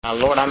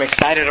Lord, I'm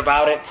excited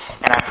about it,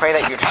 and I pray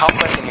that you'd help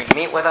us and you'd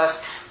meet with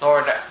us.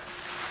 Lord,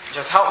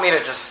 just help me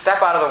to just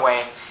step out of the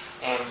way,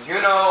 and you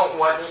know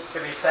what needs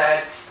to be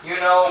said. You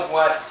know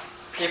what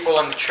people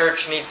in the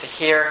church need to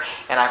hear,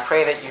 and I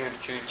pray that you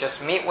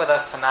just meet with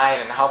us tonight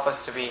and help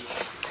us to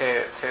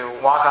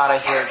walk out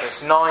of here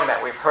just knowing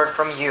that we've heard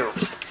from you,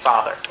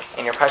 Father.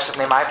 In your precious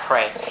name I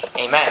pray.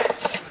 Amen.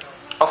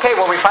 Okay,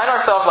 well, we find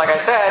ourselves, like I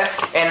said,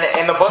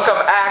 in the book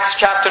of Acts,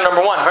 chapter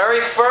number 1. Very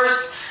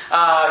first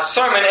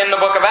sermon in the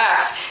book of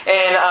Acts.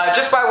 And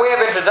just by way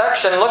of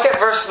introduction, look at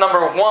verse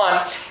number 1.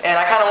 And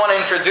I kind of want to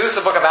introduce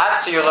the book of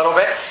Acts to you a little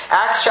bit.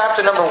 Acts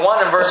chapter number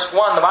 1 and verse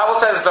 1. The Bible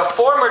says, "The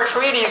former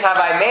treatise have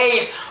I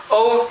made,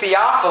 O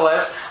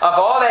Theophilus, of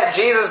all that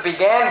Jesus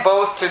began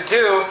both to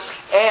do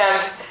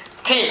and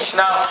teach."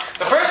 Now,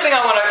 the first thing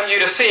I want you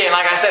to see, and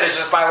like I said, it's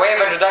just by way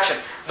of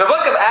introduction. The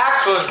book of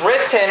Acts was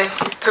written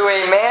to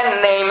a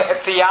man named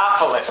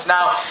Theophilus.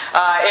 Now,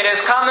 it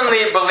is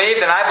commonly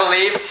believed, and I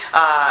believe,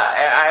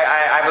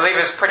 I believe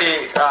it's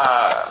pretty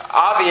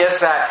obvious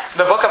that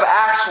the book of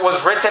Acts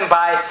was written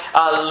by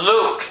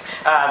Luke,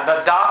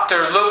 the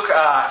Dr. Luke,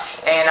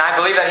 and I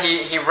believe that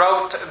he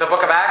wrote the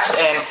book of Acts.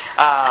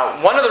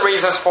 And one of the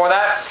reasons for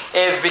that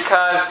is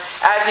because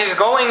as he's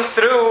going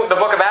through the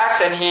book of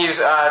Acts and he's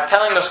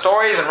telling the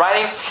stories and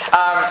writing,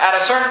 at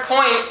a certain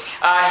point,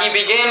 he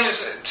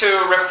begins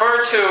to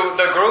refer to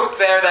the group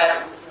there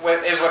that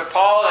is with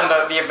Paul and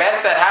the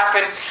events that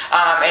happened,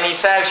 and he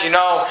says,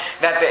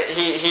 that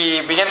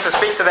he begins to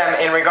speak to them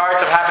in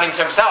regards of happening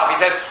to himself. He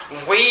says,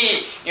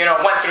 we,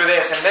 went through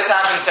this, and this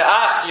happened to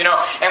us,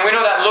 and we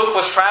know that Luke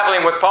was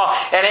traveling with Paul,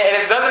 and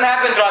it doesn't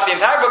happen throughout the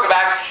entire book of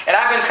Acts. It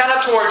happens kind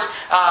of towards,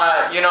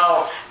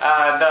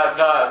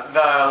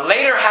 the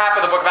later half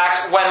of the book of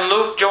Acts when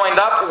Luke joined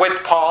up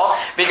with Paul,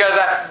 because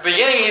at the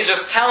beginning he's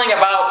just telling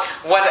about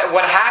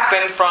what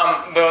happened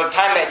from the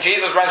time that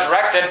Jesus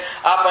resurrected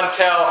up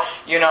until,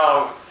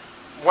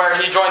 where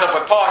he joined up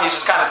with Paul. He's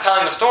just kind of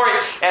telling the story,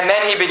 and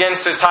then he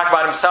begins to talk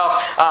about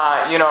himself,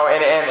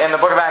 and the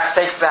book of Acts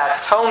takes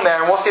that tone there,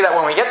 and we'll see that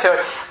when we get to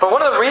it. But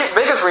one of the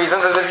biggest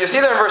reasons is, if you see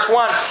there in verse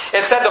 1,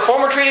 it said, "The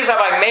former treatise have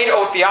I made,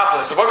 O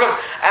Theophilus." The book of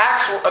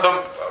Acts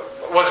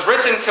was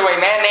written to a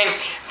man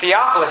named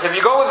Theophilus. If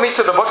you go with me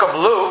to the book of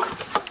Luke,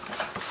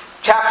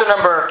 chapter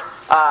number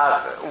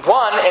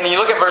 1, and you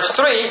look at verse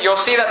 3, you'll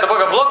see that the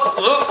book of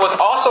Luke was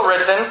also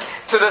written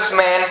to this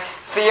man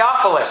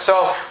Theophilus.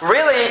 So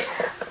really,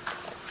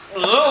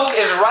 Luke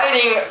is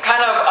writing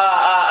kind of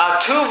a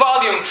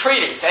 2-volume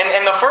treatise.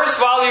 And the first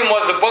volume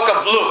was the book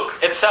of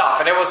Luke itself.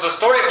 And it was the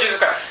story of Jesus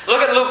Christ.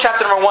 Look at Luke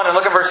chapter number 1 and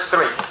look at verse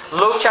 3.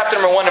 Luke chapter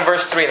number 1 and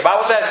verse 3. The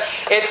Bible says,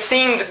 "It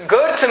seemed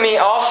good to me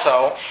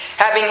also,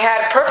 having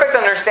had perfect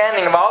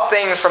understanding of all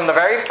things from the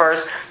very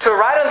first, to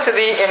write unto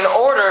thee in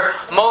order,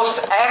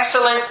 most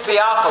excellent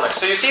Theophilus."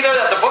 So you see there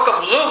that the book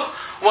of Luke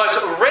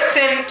was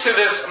written to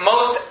this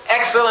most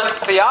excellent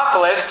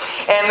Theophilus,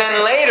 and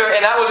then later,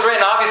 and that was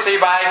written obviously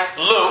by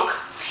Luke,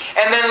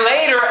 and then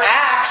later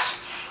Acts,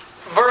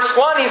 verse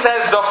 1, he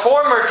says, "The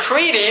former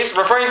treatise,"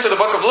 referring to the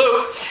book of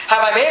Luke,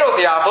 "have I made, O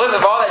Theophilus,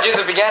 of all that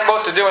Jesus began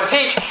both to do and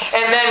teach."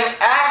 And then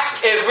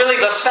Acts is really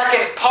the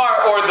second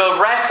part, or the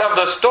rest of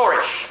the story.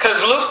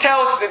 Because Luke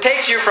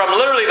takes you from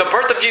literally the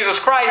birth of Jesus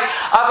Christ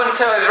up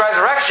until His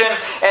resurrection.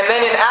 And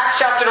then in Acts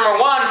chapter number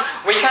 1,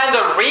 we kind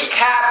of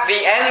recap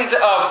the end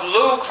of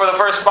Luke for the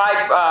first 5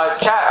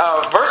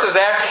 verses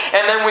there.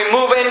 And then we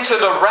move into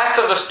the rest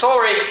of the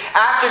story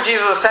after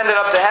Jesus ascended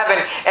up to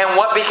heaven and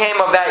what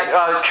became of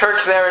that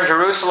church there in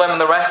Jerusalem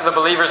and the rest of the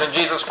believers in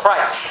Jesus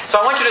Christ. So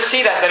I want you to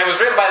see that it was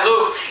written by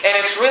Luke, and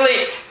it's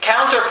really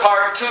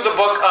counterpart to the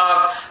book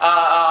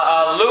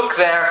of Luke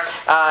there.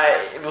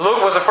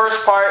 Luke was the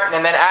first part,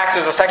 and then Acts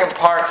is the second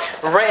part,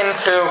 written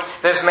to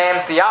this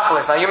man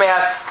Theophilus. Now you may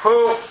ask,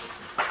 who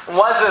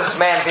was this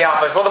man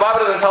Theophilus? Well, the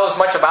Bible doesn't tell us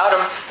much about him.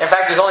 In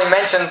fact, he's only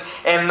mentioned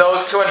in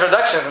those 2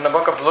 introductions, in the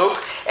book of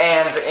Luke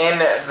and in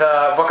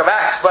the book of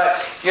Acts. But,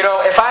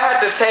 if I had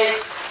to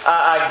take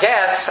a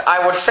guess, I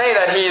would say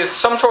that he's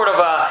some sort of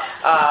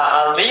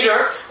a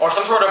leader, or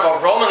some sort of a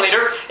Roman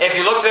leader. If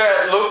you look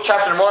there at Luke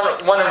chapter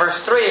 1 and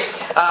verse 3,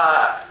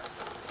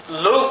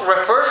 Luke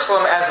refers to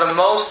him as the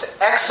most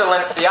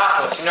excellent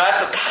Theophilus.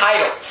 That's a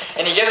title.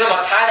 And he gives him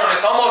a title, and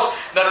it's almost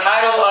the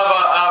title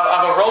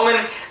of a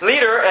Roman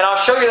leader. And I'll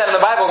show you that in the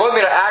Bible. Go with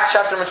me to Acts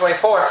chapter number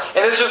 24.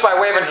 And this is just by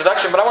way of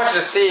introduction, but I want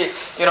you to see,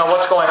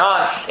 what's going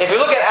on. If you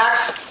look at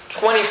Acts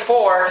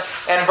 24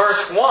 and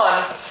verse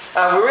 1,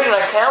 we read an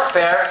account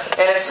there,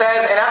 and it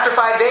says, "And after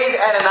 5 days,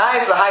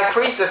 Ananias the high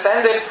priest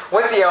descended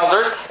with the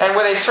elders, and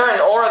with a certain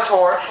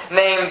orator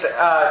named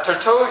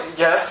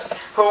Tertullus,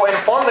 who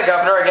informed the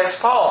governor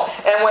against Paul.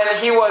 And when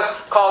he was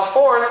called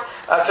forth,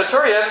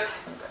 Tertullus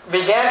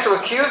began to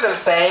accuse him,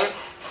 saying,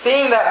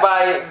 Seeing that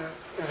by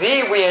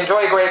thee we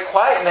enjoy great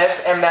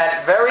quietness, and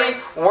that very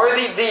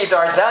worthy deeds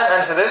are done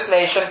unto this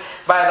nation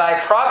by thy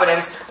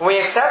providence, we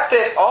accept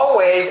it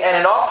always and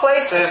in all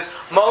places,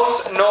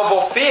 most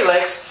noble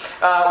Felix,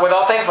 with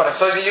all thankfulness.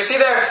 So you see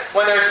there,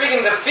 when they were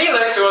speaking to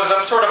Felix, who was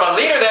some sort of a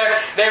leader there,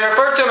 they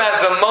referred to him as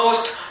the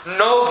most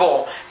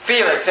noble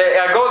Felix.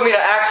 Go with me to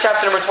Acts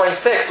chapter number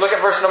 26. Look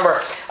at verse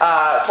number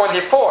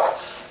 24.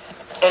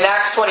 In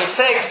Acts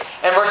 26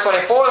 and verse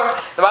 24,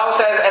 the Bible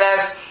says, "And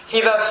as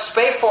he thus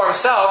spake for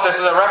himself," this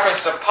is a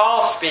reference to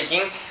Paul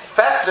speaking,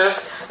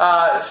 "Festus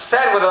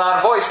said with a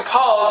loud voice,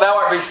 Paul, thou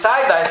art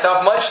beside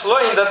thyself, much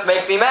learning doth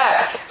make thee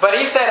mad. But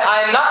he said,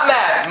 I am not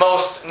mad,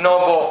 most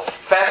noble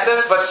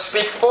Festus, but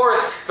speak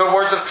forth the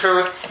words of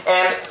truth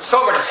and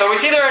soberness." So we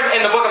see there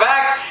in the book of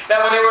Acts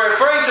that when they were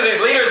referring to these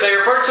leaders, they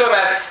referred to him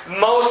as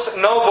most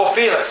noble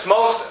Felix,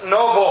 most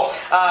noble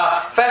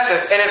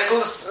Festus. And it's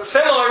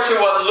similar to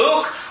what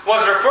Luke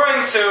was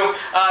referring to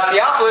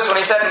Theophilus when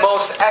he said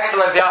most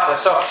excellent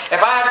Theophilus. So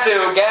if I had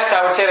to guess,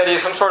 I would say that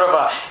he's some sort of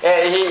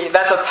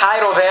that's a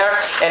title there,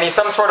 and he's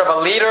some sort of a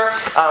leader.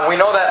 We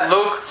know that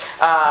Luke,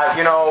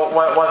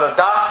 was a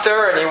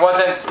doctor, and he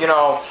wasn't,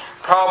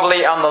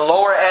 probably on the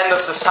lower end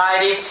of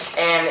society.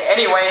 And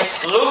anyway,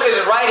 Luke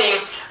is writing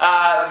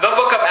the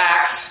book of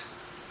Acts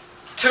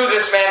to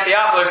this man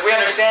Theophilus. We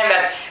understand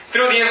that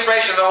through the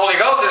inspiration of the Holy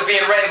Ghost is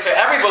being written to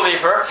every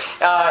believer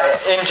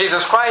in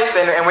Jesus Christ,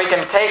 and we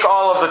can take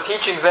all of the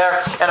teachings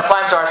there and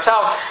apply them to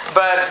ourselves.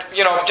 But,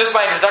 just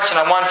by introduction,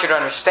 I want you to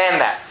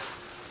understand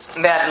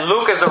that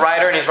Luke is the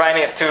writer, and he's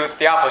writing it to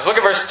Theophilus. Look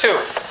at verse 2.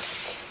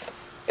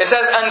 It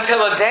says,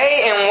 "Until a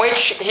day in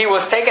which he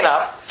was taken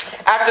up,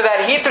 after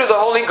that he through the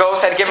Holy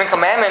Ghost had given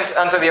commandment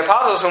unto the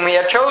apostles whom he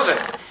had chosen,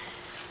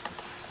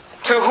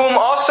 to whom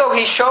also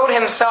he showed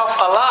himself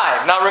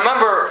alive." Now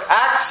remember,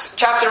 Acts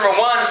chapter number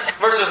 1,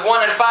 verses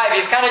 1 and 5,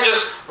 he's kind of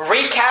just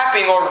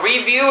recapping or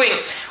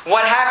reviewing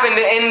what happened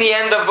in the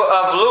end of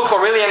Luke, or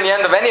really in the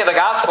end of any of the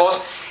Gospels.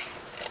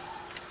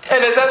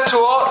 And it says,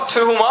 to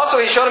whom also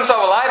he showed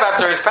himself alive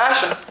after his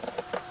passion,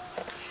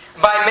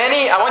 by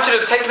many, I want you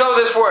to take note of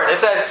this word. It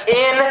says,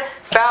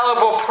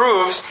 infallible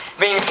proofs,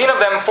 being seen of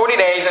them 40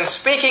 days, and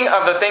speaking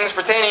of the things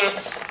pertaining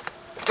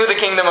to the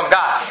kingdom of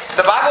God.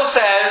 The Bible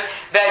says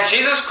that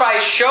Jesus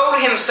Christ showed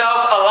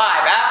himself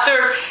alive.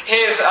 After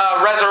his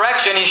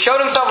resurrection, he showed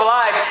himself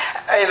alive,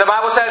 the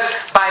Bible says,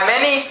 by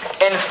many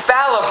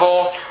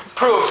infallible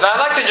proofs. Now I'd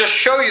like to just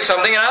show you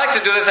something, and I like to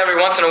do this every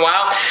once in a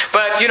while,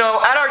 but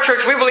at our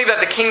church we believe that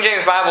the King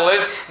James Bible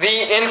is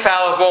the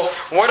infallible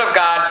Word of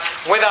God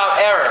without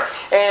error.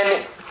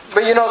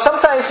 But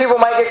sometimes people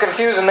might get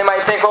confused and they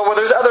might think, well,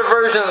 there's other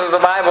versions of the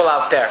Bible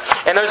out there.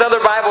 And there's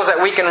other Bibles that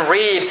we can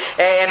read,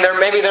 and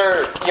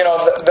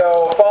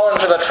they'll fall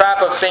into the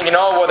trap of thinking,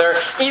 they're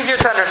easier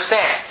to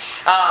understand.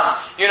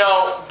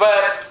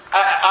 But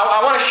I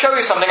want to show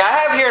you something. I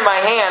have here in my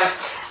hand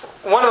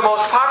one of the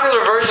most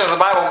popular versions of the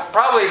Bible,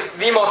 probably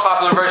the most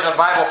popular version of the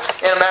Bible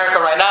in America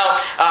right now,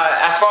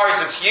 as far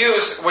as its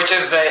use, which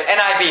is the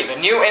NIV, the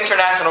New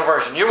International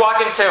Version. You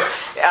walk into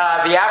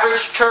the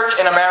average church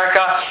in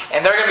America,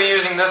 and they're going to be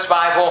using this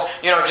Bible,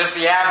 just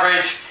the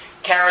average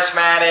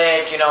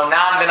charismatic,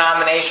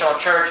 non-denominational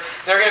church.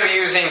 They're going to be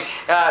using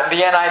the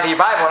NIV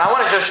Bible. And I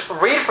want to just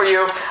read for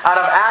you out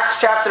of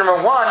Acts chapter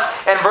number 1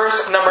 and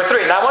verse number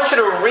 3. Now I want you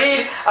to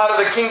read out of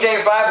the King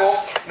James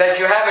Bible that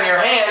you have in your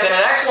hand. And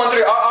in Acts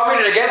 1:3, I'll read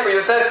it again for you.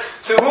 It says,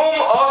 "To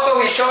whom also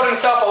he showed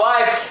himself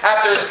alive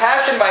after his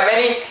passion by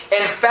many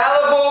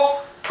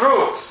infallible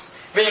proofs,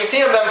 being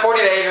seen of them 40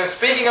 days, and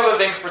speaking of the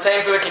things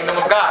pertaining to the kingdom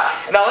of God."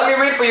 Now let me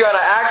read for you out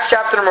of Acts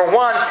chapter number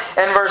 1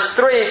 and verse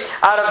 3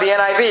 out of the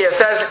NIV. It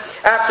says,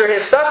 "After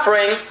his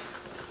suffering,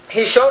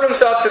 he showed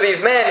himself to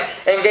these men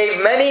and gave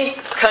many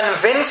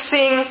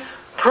convincing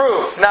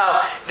proofs."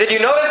 Now, did you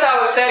notice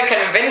how it said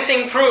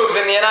convincing proofs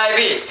in the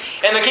NIV?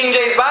 In the King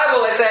James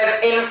Bible it says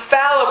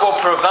infallible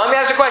proofs. Now let me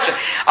ask you a question.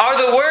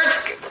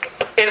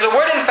 Is the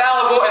word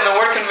infallible and the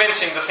word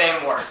convincing the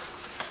same word?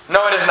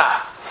 No, it is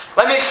not.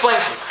 Let me explain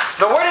to you.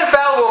 The word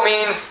infallible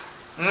means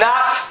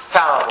not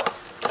fallible.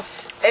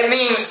 It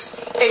means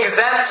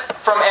exempt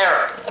from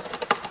error.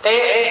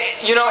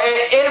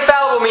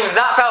 Infallible means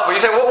not fallible. You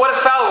say, well, what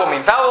does fallible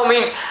mean? Fallible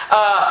means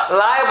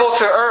liable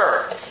to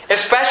err,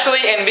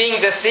 especially in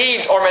being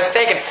deceived or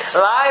mistaken.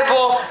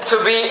 Liable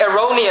to be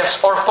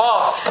erroneous or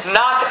false,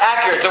 not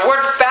accurate. The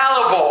word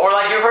fallible, or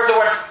like you've heard the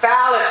word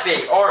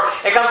fallacy, or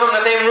it comes from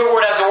the same root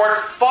word as the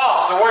word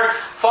false. The word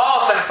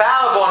false and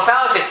fallible and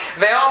fallacy,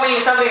 they all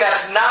mean something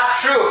that's not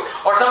true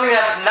or something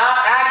that's not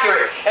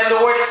accurate. And the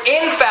word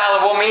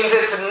infallible means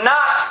it's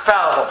not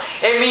fallible.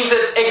 It means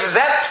it's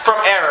exempt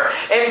from error.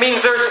 It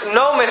means there's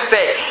no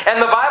mistake.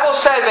 And the Bible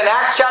says in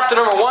Acts chapter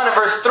number 1 and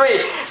verse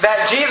 3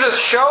 that Jesus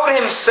showed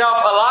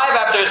himself alive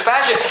after his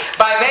passion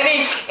by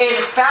many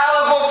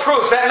infallible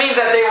proofs. That means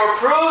that they were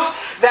proofs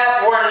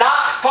that were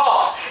not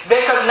false.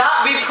 They could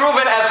not be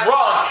proven as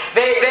wrong.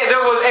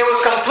 It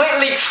was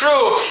completely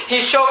true.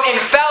 He showed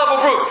infallible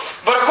proofs.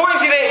 But according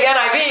to the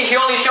NIV, he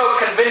only showed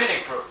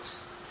convincing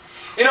proofs.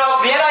 The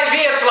NIV,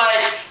 it's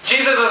like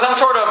Jesus is some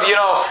sort of,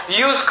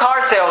 used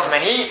car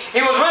salesman. He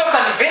was real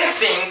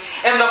convincing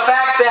in the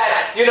fact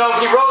that, he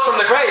rose from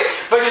the grave.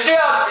 But you see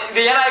how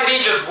the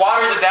NIV just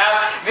waters it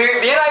down? The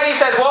NIV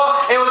says,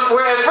 well, it was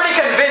pretty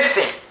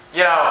convincing,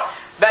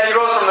 that he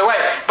rose from the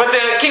grave. But the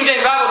King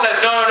James Bible says,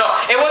 no.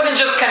 It wasn't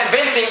just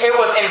convincing, it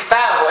was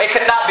infallible. It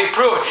could not be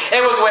proved.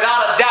 It was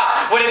without a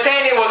doubt. When it's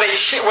saying it was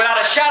without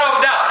a shadow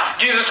of doubt,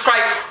 Jesus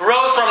Christ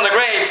rose from the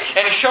grave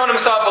and showed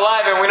Himself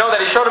alive. And we know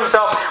that He showed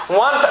Himself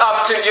once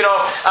up to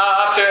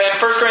in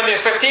 1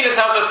 Corinthians 15, it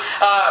tells us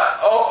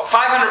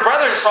 500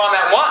 brethren saw Him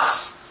at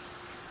once.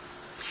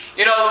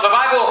 The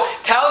Bible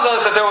tells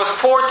us that there was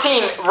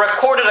 14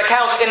 recorded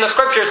accounts in the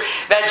Scriptures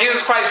that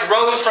Jesus Christ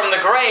rose from the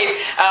grave.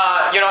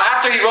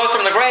 After He rose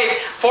from the grave,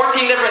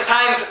 14 different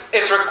times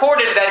it's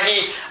recorded that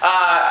He,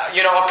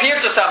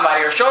 appeared to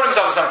somebody or showed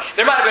Himself to somebody.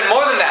 There might have been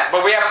more than that,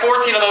 but we have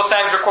 14 of those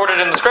times recorded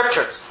in the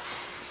Scriptures.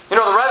 The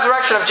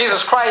resurrection of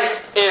Jesus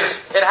Christ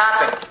it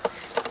happened.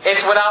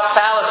 It's without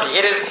fallacy.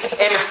 It is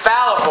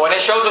infallible, and it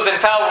shows us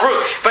infallible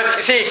proof. But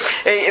you see,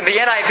 the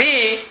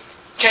NIV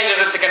changes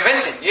it to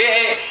convincing.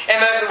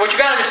 What you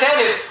got to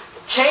understand is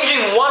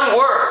changing one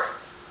word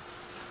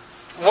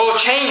will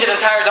change an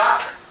entire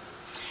doctrine.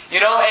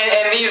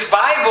 And these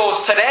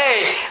Bibles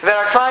today that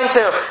are trying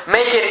to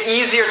make it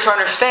easier to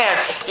understand,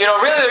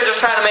 really they're just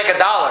trying to make $1.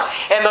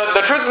 And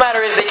the truth of the matter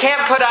is they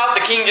can't put out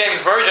the King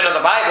James Version of the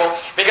Bible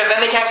because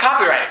then they can't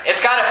copyright it.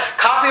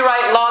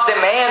 Copyright law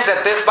demands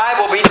that this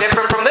Bible be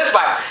different from this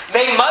Bible.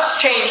 They must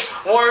change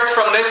words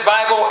from this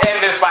Bible and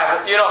this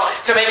Bible,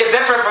 to make it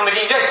different from the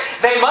King James.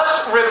 They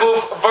must remove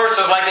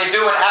verses like they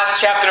do in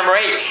Acts chapter number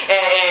 8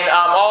 and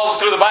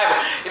all through the Bible.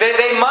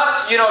 They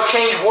must,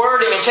 change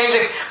wording and change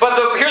things. But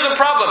here's the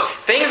problem.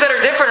 Things that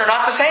are different are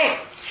not the same.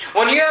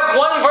 When you have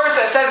one verse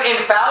that says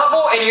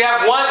infallible and you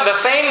have the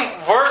same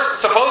verse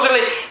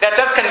supposedly that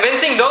says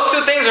convincing, those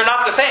two things are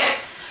not the same.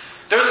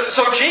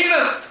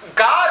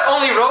 God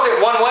only wrote it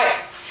one way.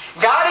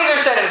 God either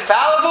said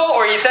infallible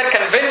or He said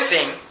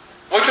convincing.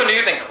 Which one do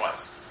you think it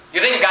was? You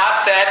think God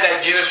said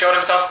that Jesus showed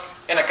Himself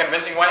in a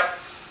convincing way?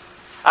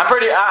 I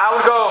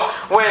would go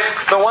with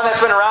the one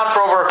that's been around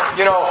for over,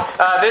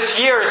 this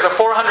year is the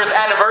 400th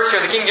anniversary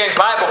of the King James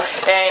Bible.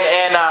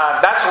 And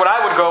that's what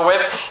I would go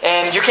with.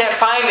 And you can't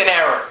find an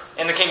error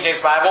in the King James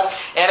Bible.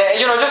 And,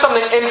 just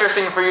something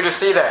interesting for you to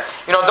see there.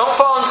 Don't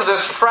fall into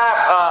this trap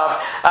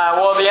of,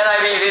 the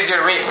NIV is easier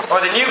to read.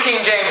 Or the New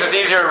King James is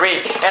easier to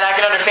read. And I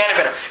can understand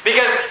it better.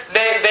 Because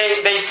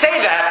they say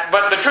that,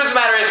 but the truth of the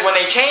matter is when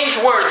they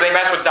change words, they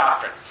mess with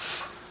doctrine.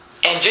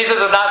 And Jesus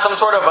is not some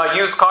sort of a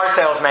used car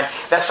salesman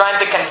that's trying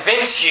to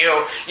convince you,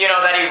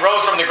 that He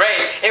rose from the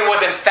grave. It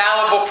was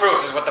infallible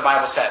proofs, is what the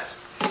Bible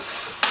says.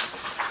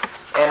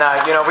 And,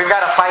 we've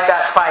got to fight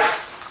that fight.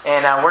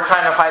 And we're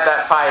trying to fight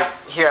that fight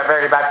here at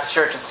Verity Baptist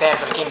Church and stand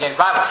for the King James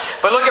Bible.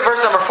 But look at verse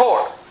number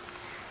 4.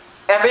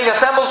 And being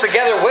assembled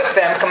together with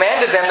them,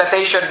 commanded them that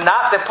they should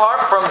not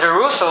depart from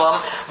Jerusalem,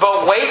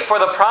 but wait for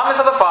the promise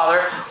of the Father,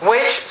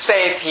 which,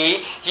 saith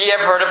He, ye have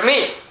heard of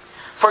me.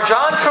 For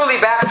John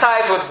truly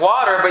baptized with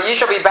water, but ye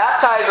shall be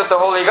baptized with the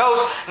Holy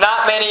Ghost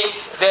not many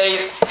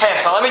days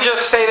hence. Now let me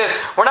just say this.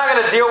 We're not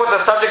going to deal with the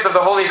subject of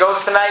the Holy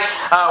Ghost tonight.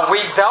 We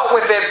dealt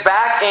with it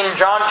back in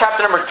John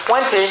chapter number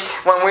 20,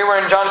 when we were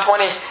in John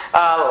 20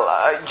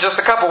 just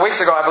a couple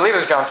weeks ago. I believe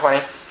it was John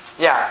 20.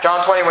 Yeah, John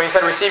 20, when He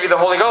said, receive you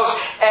the Holy Ghost.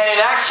 And in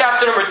Acts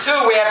chapter number 2,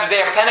 we have the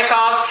day of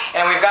Pentecost,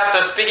 and we've got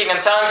the speaking in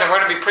tongues, and we're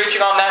going to be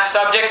preaching on that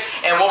subject,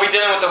 and we'll be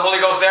dealing with the Holy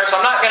Ghost there. So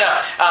I'm not going to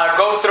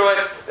go through it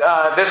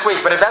this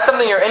week. But if that's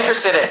something you're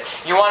interested in,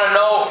 you want to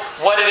know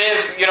what it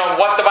is,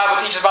 what the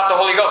Bible teaches about the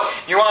Holy Ghost.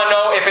 You want to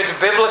know if it's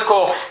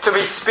biblical to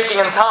be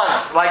speaking in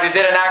tongues, like they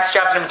did in Acts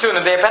chapter number 2 in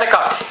the day of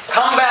Pentecost.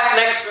 Come back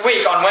next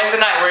week on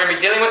Wednesday night. We're going to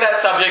be dealing with that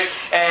subject,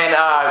 and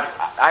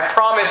I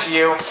promise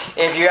you,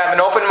 if you have an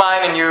open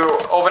mind and you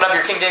open up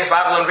your King James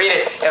Bible and read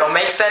it, it'll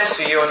make sense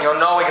to you and you'll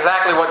know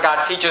exactly what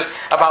God teaches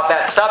about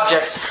that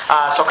subject.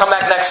 So come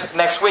back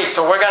next week.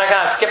 So we're going to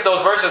kind of skip those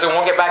verses and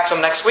we'll get back to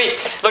them next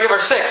week. Look at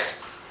verse 6.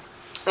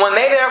 When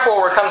they therefore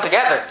were come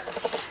together,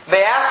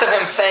 they asked of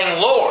Him, saying,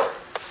 Lord,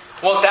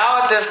 wilt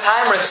Thou at this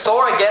time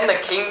restore again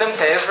the kingdom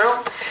to Israel?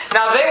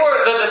 Now you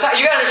got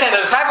to understand,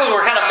 the disciples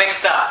were kind of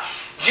mixed up.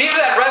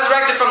 Jesus had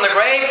resurrected from the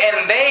grave,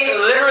 and they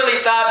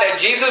literally thought that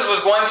Jesus was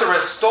going to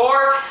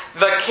restore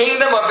the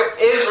kingdom of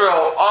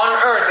Israel on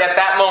earth at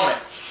that moment.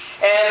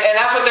 And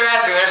that's what they're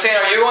asking. They're saying,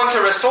 are you going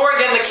to restore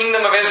again the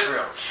kingdom of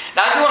Israel?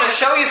 Now I just want to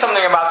show you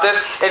something about this.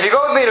 If you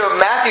go with me to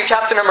Matthew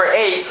chapter number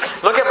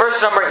 8, look at verse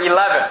number 11.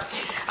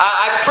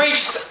 I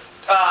preached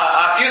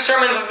a few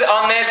sermons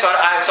on this,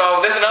 so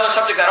this is another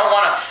subject I don't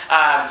want to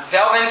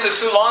delve into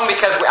too long,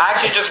 because I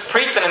actually just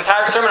preached an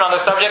entire sermon on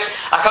this subject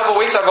a couple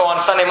weeks ago on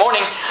Sunday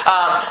morning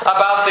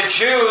about the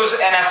Jews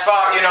and as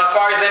far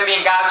as them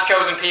being God's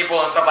chosen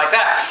people and stuff like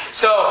that.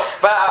 So,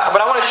 but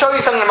I want to show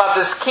you something about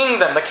this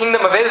kingdom, the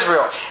kingdom of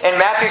Israel, in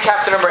Matthew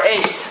chapter number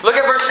 8. Look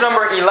at verse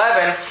number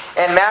 11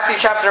 in Matthew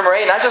chapter number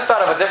 8. And I just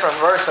thought of a different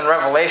verse in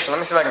Revelation. Let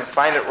me see if I can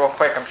find it real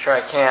quick. I'm sure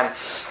I can.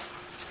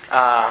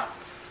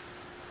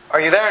 Are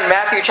you there in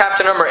Matthew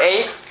chapter number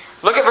 8?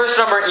 Look at verse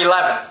number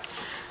 11.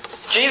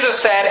 Jesus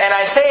said, And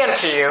I say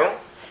unto you,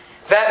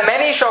 that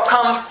many shall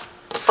come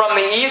from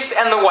the east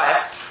and the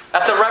west.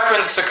 That's a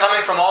reference to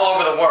coming from all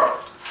over the world.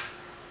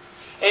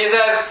 And He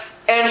says,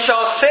 And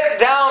shall sit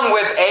down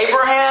with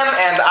Abraham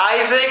and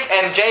Isaac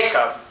and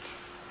Jacob,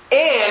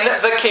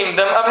 in the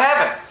kingdom of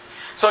heaven.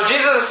 So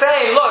Jesus is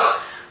saying,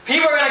 look,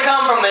 people are going to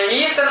come from the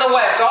east and the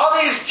west. All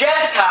these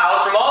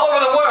Gentiles from all over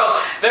the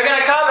world, they're going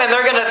to come and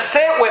they're going to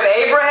sit with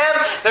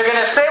Abraham. They're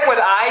going to sit with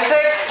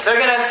Isaac. They're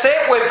going to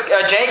sit with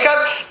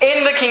Jacob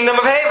in the kingdom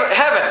of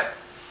heaven.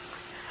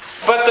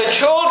 But the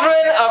children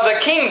of the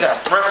kingdom,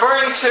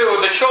 referring to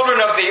the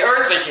children of the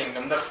earthly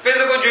kingdom, the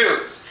physical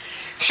Jews,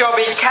 shall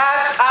be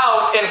cast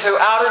out into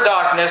outer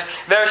darkness.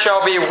 There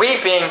shall be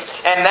weeping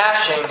and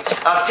gnashing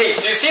of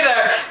teeth. So you see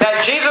there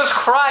that Jesus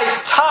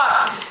Christ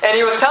taught, and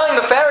He was telling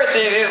the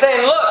Pharisees, He was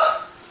saying,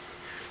 look,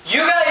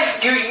 you guys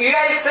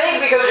think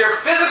because you're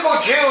physical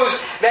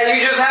Jews that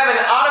you just have an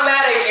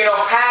automatic,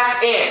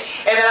 pass in.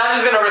 And then I'm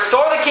just going to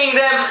restore the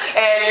kingdom,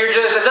 and it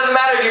doesn't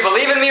matter if you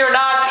believe in me or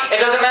not. It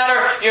doesn't matter,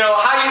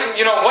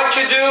 how what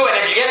you do, and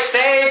if you get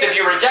saved, if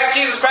you reject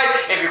Jesus Christ,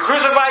 if you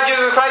crucify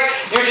Jesus Christ,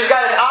 you just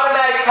got an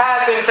automatic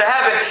pass into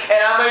heaven,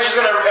 and I'm just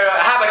going to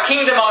have a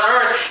kingdom on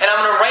earth, and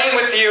I'm going to reign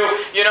with you,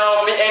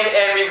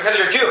 and because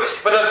you're Jew.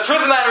 But the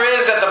truth of the matter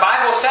is that the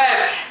Bible says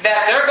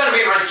that they're going to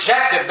be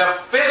rejected, the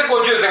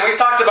physical Jews, and we've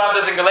talked about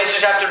this in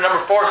Galatians chapter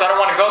number 4, so I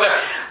don't want to go there.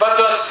 But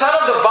the son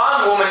of the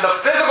bondwoman, the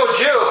physical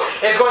Jew,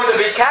 is going to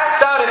be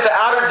cast out into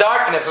outer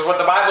darkness, is what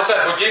the Bible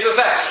says, what Jesus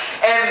said.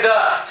 And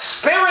the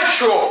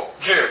spiritual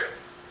Jew,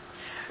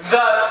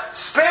 the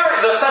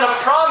son of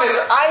promise,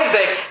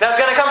 Isaac, that's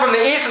going to come from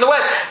the east and the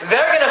west,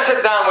 they're going to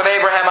sit down with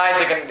Abraham,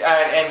 Isaac,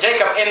 and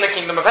Jacob in the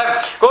kingdom of heaven.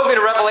 Go with me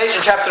to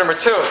Revelation chapter number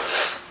 2.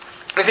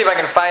 Let me see if I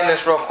can find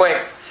this real quick.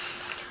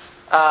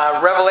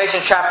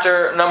 Revelation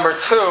chapter number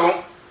 2.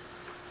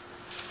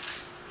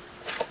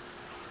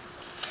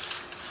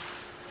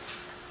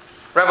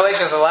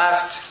 Revelation is the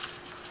last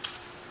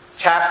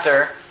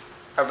chapter,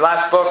 or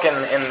last book in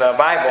the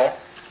Bible.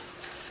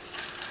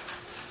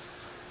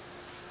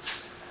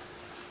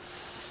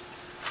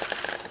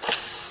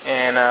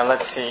 And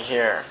let's see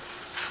here.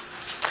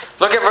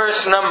 Look at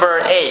verse number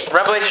 8.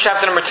 Revelation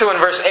chapter number 2 and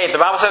verse 8. The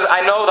Bible says,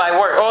 I know thy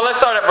work. Oh, let's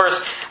start at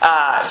verse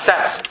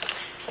 7.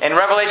 In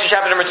Revelation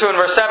chapter number 2 and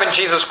verse 7,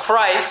 Jesus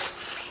Christ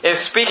is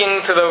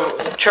speaking to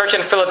the church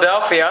in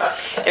Philadelphia.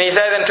 And He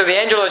says, and to the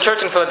angel of the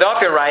church in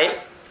Philadelphia write,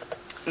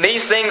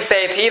 these things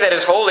saith He that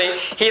is holy,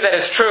 He that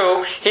is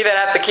true, He that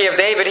hath the key of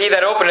David, He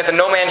that openeth, and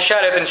no man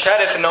shutteth, and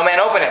shutteth, and no man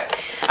openeth.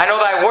 I know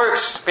thy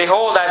works.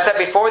 Behold, I have set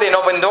before thee an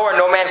open door, and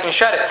no man can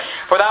shut it.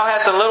 For thou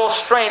hast a little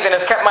strength, and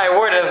hast kept my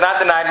word, and hast not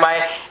denied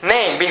my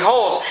name.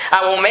 Behold,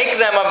 I will make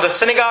them of the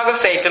synagogue of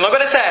Satan. Look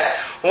what it says.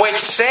 Which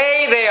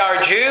say they are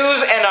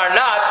Jews, and are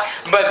not,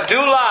 but do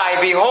lie.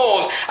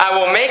 Behold, I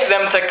will make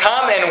them to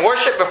come and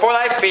worship before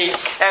thy feet,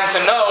 and to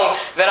know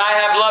that I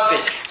have loved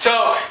thee.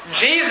 So,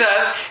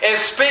 Jesus is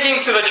speaking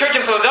to the church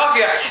in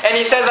Philadelphia, and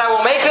He says, I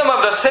will make them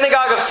of the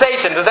synagogue of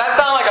Satan. Does that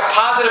sound like a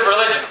positive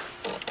religion?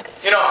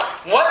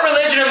 What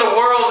religion in the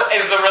world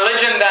is the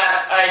religion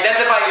that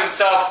identifies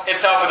itself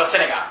with a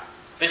synagogue?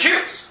 The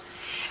Jews.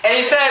 And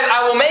He says,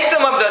 I will make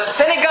them of the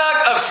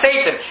synagogue of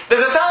Satan.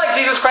 Does it sound like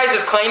Jesus Christ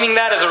is claiming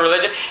that as a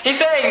religion?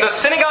 He's saying the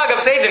synagogue of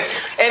Satan.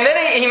 And then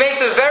he makes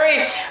this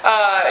very,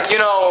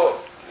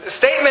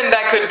 statement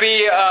that could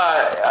be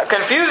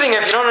confusing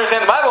if you don't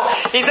understand the Bible.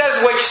 He says,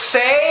 which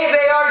say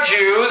they are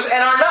Jews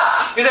and are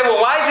not. You say,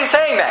 well, why is He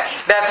saying that?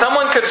 That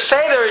someone could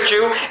say they're a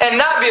Jew and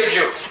not be a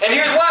Jew. And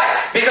here's why.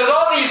 Because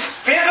all these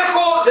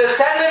physical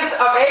descendants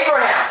of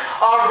Abraham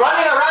are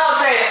running around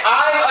saying,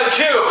 I'm a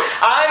Jew.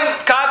 I'm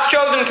God's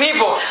chosen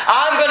people.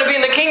 I'm going to be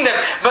in the kingdom.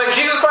 But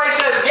Jesus Christ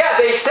says, yeah,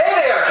 they say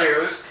they are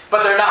Jews,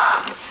 but they're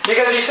not.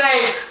 Because He's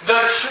saying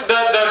the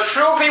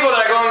true people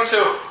that are going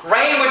to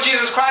reign with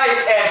Jesus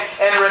Christ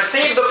and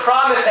receive the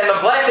promise and the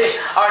blessing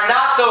are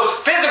not those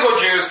physical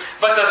Jews,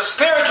 but the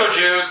spiritual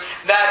Jews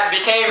that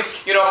became,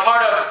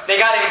 part of. They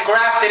got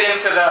engrafted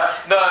into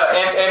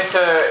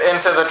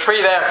the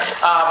tree there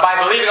by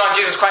believing on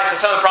Jesus Christ, the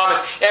Son of the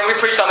promise. And we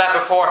preached on that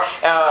before,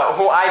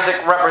 who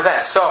Isaac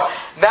represents. So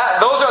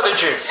those are the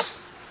Jews,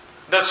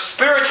 the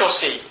spiritual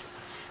seed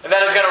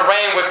that is going to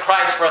reign with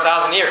Christ for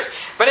 1,000 years.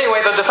 But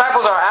anyway, the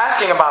disciples are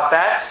asking about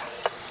that.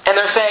 And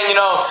they're saying,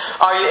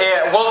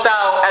 wilt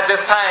thou at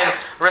this time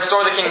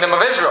restore the kingdom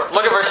of Israel?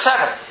 Look at verse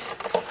 7.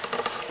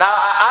 Now,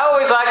 I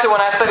always like to,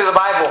 when I study the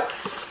Bible,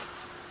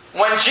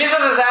 when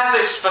Jesus is asked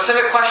a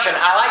specific question,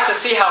 I like to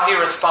see how He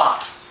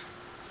responds.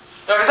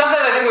 Because sometimes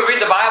I think we read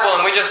the Bible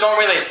and we're just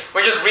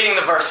reading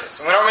the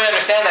verses. And we don't really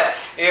understand that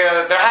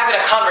they're having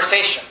a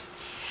conversation.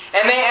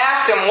 And they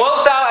asked Him,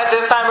 wilt thou at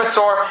this time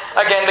restore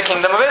again the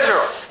kingdom of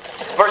Israel?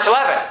 Verse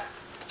 7.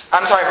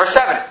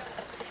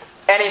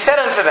 And He said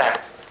unto them,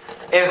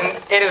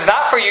 it is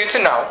not for you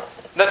to know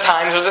the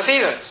times or the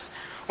seasons,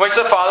 which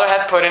the Father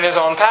hath put in His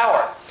own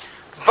power.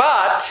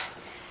 But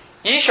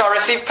ye shall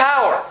receive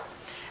power.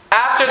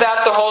 After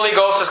that the Holy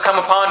Ghost is come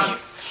upon you.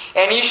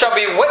 And ye shall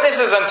be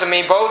witnesses unto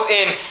me both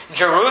in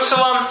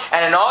Jerusalem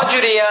and in all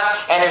Judea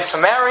and in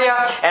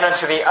Samaria and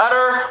unto the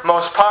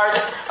uttermost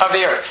parts of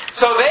the earth.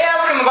 So they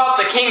ask Him about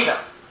the kingdom.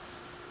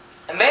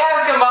 And they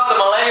ask Him about the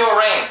millennial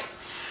reign.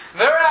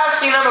 They're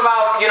asking him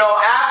about,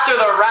 after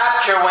the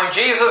rapture, when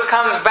Jesus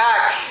comes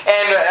back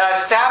and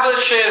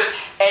establishes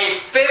a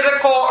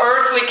physical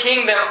earthly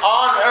kingdom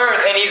on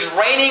earth, and He's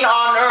reigning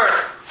on earth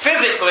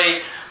physically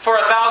for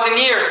 1,000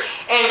 years.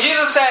 And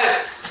Jesus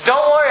says,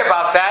 don't worry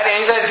about that. And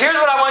He says, here's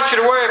what I want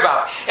you to worry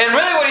about. And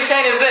really what He's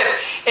saying is this: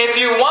 if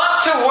you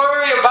want to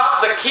worry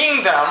about the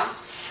kingdom,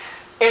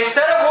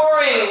 instead of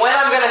worrying when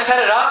I'm going to set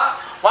it up,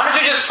 why don't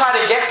you just try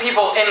to get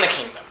people in the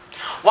kingdom?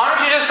 Why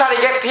don't you just try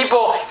to get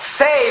people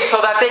saved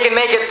so that they can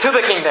make it to the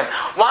kingdom?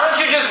 Why don't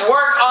you just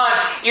work on,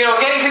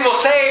 getting people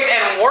saved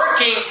and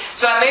working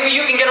so that maybe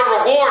you can get a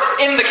reward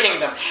in the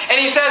kingdom? And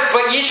He says,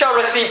 but ye shall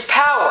receive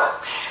power.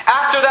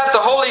 After that, the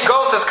Holy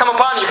Ghost has come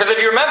upon you. Because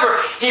if you remember,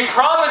 He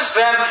promised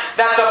them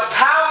that the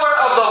power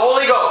of the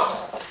Holy Ghost,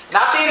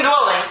 not the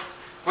indwelling,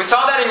 we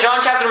saw that in John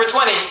chapter number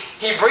 20.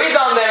 He breathed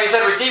on them. He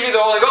said, receive you the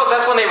Holy Ghost.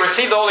 That's when they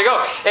received the Holy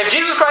Ghost. If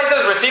Jesus Christ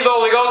says, receive the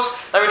Holy Ghost,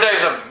 let me tell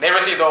you something. They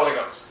received the Holy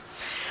Ghost.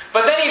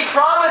 But then He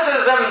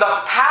promises them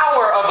the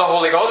power of the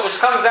Holy Ghost, which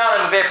comes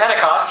down on the day of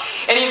Pentecost.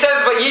 And He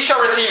says, but ye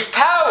shall receive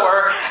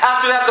power.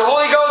 After that, the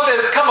Holy Ghost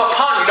has come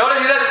upon you.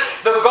 Notice He says,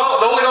 the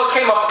Holy Ghost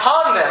came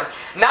upon them.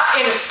 Not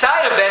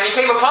inside of them. He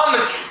came upon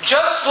them.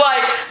 Just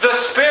like the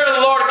Spirit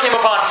of the Lord came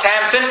upon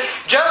Samson.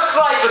 Just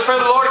like the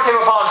Spirit of the Lord came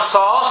upon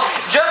Saul.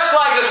 Just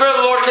like the Spirit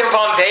of the Lord came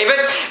upon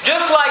David.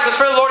 Just like the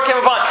Spirit of the Lord came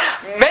upon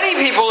many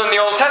people in the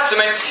Old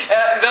Testament.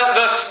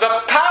 The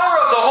power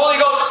of the Holy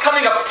Ghost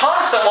coming upon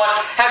someone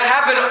has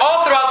happened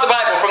all throughout the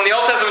Bible, from the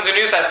Old Testament to the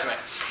New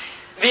Testament.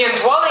 The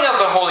indwelling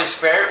of the Holy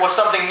Spirit was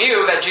something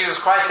new that Jesus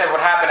Christ said would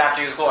happen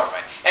after He was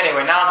glorified.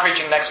 Anyway, now I'm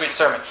preaching next week's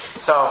sermon.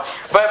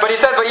 But He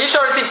said, but ye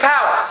shall receive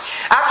power.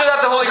 After that,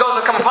 the Holy Ghost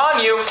has come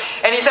upon you.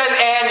 And He says,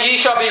 and ye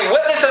shall be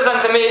witnesses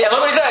unto me. And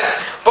look what He says,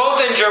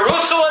 both in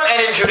Jerusalem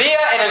and in Judea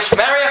and in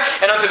Samaria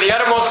and unto the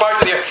uttermost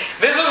parts of the earth.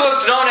 This is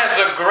what's known as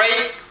the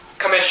Great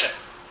Commission.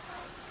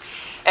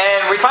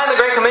 And we find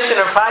the Great Commission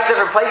in 5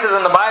 different places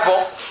in the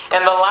Bible.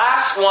 And the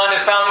last one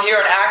is found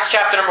here in Acts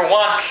chapter number 1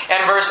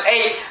 and verse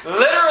 8.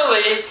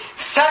 Literally,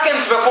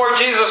 seconds before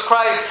Jesus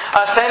Christ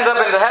ascends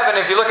up into heaven.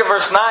 If you look at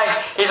verse 9,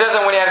 He says,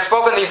 and when He had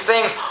spoken these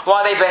things,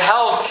 while they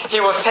beheld, He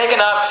was taken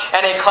up,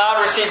 and a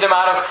cloud received Him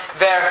out of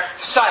their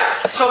sight.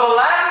 So the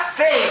last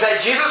things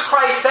that Jesus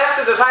Christ says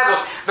to the disciples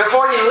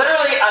before He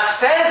literally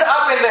ascends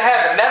up into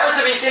heaven, never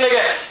to be seen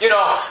again,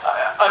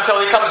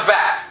 until He comes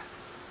back.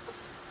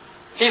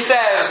 He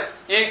says,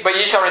 but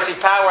ye shall receive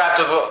power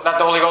after that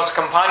the Holy Ghost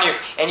come upon you,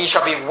 and ye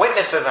shall be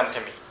witnesses unto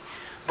me,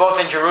 both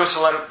in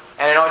Jerusalem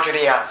and in all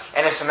Judea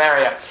and in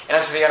Samaria and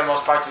unto the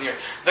uttermost parts of the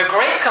earth. The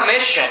Great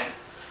Commission,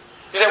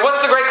 you say,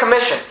 what's the Great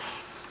Commission?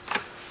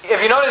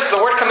 If you notice, the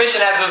word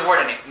commission has this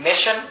word in it,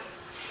 mission.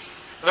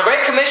 The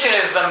Great Commission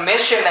is the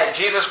mission that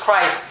Jesus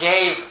Christ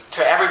gave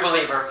to every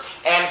believer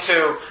and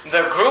to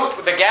the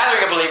group, the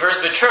gathering of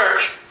believers, the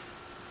church,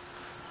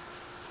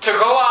 to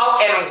go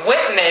out and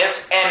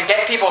witness and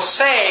get people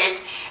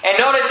saved. And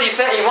notice He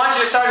said He wants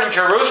you to start in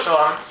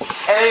Jerusalem,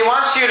 and then He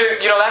wants you to,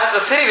 that's the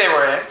city they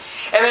were in,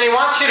 and then He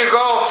wants you to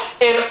go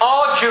in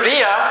all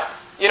Judea.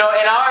 In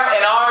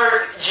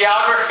our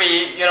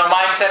geography,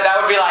 mindset,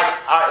 that would be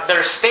like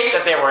their state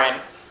that they were in.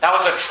 That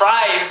was the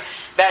tribe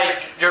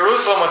that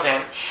Jerusalem was in.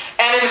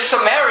 And in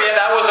Samaria,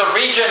 that was a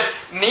region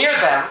near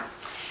them.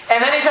 And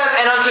then He says,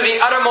 and unto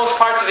the uttermost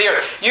parts of the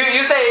earth.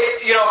 You say,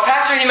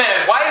 Pastor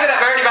Jimenez, why is it at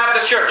Verity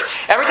Baptist Church?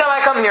 Every time I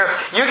come here,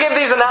 you give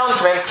these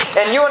announcements,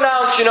 and you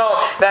announce,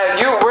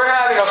 that we're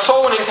having a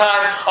soul winning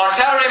time on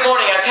Saturday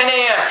morning at 10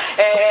 a.m.,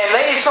 and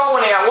ladies soul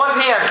winning at 1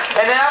 p.m.,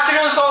 and then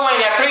afternoon soul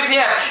winning at 3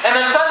 p.m., and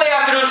then Sunday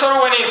afternoon soul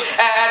winning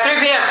at 3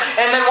 p.m.,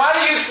 and then why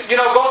do you,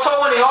 go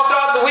soul winning all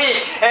throughout the week?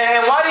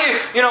 And why do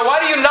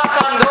you knock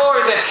on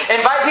doors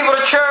and invite people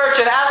to church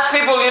and ask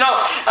people,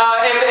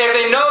 if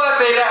they know that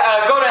they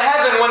go to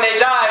heaven when they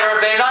died, or if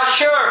they're not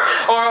sure,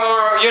 or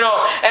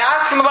and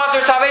ask them about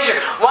their salvation.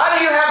 Why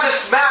do you have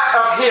this map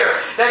up here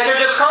that you're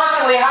just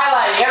constantly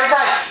highlighting every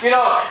time?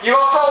 You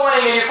go soul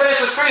winning and you finish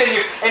the street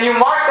and you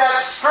mark that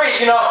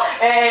street,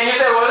 and you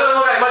say, well, it doesn't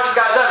look like much has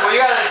got done. Well,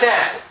 you got to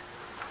understand,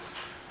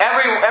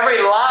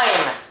 every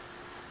line,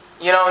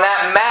 in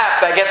that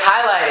map that gets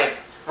highlighted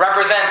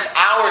represents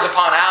hours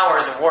upon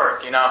hours of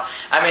work,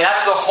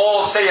 that's the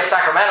whole city of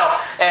Sacramento,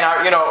 and our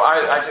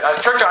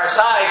church our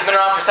size has been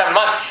around for 7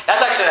 months.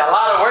 That's actually a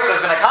lot of work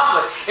that's been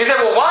accomplished. You say,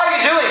 well, why are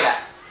you doing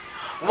that?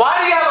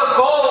 Why do you have a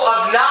goal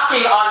of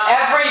knocking on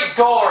every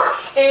door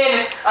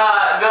in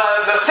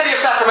the city of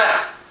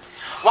Sacramento?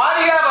 Why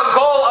do you have a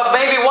goal of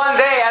maybe one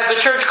day as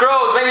the church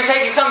grows, maybe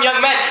taking some young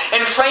men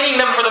and training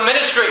them for the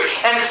ministry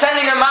and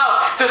sending them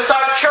out to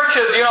start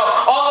churches,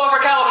 all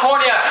over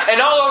California and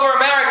all over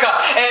America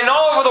and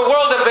all over the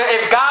world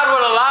if God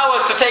would allow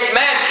us to take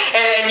men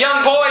and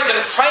young boys and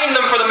train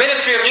them for the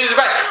ministry of Jesus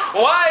Christ?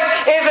 Why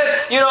is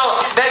it,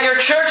 that your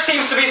church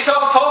seems to be so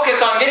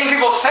focused on getting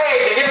people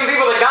saved and giving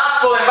people the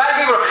gospel,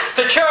 inviting people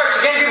to church,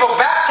 getting people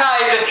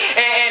baptized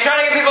and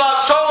trying to get people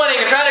out soul winning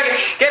and trying to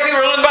get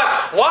people to learn the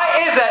Bible? Why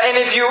is that? And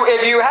if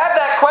you have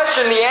that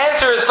question, the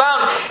answer is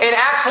found in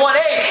Acts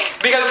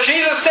 1:8, because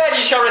Jesus said,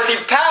 "Ye shall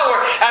receive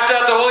power after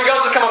that the Holy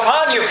Ghost has come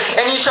upon you,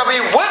 and ye shall be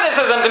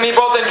witnesses unto me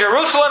both in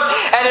Jerusalem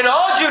and in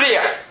all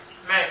Judea.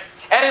 Amen.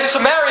 And in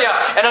Samaria,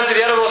 and unto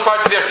the uttermost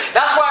parts of the earth.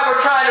 That's why we're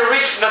trying to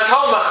reach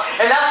Natoma.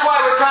 And that's why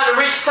we're trying to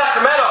reach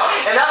Sacramento.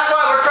 And that's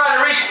why we're trying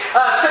to reach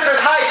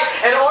Citrus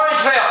Heights, and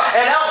Orangevale,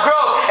 and Elk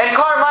Grove, and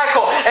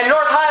Carmichael, and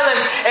North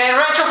Highlands, and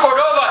Rancho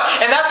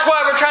Cordova. And that's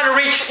why we're trying to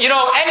reach,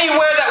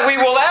 anywhere that we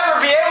will ever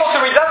be able to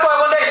reach. That's why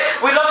one day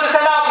we'd love to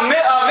send out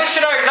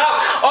missionaries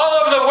out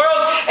all over the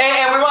world.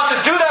 And we want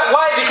to do that.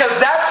 Why? Because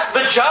that's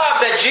the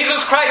job that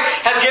Jesus Christ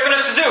has given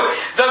us to do.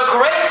 The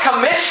Great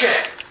Commission.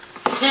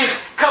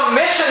 He's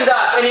commissioned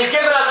us, and He's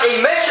given us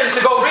a mission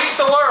to go reach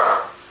the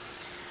world.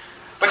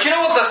 But you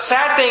know what the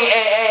sad thing,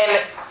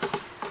 and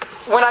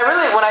when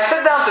I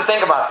sit down to think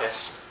about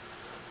this,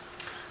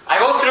 I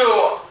go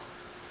through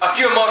a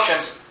few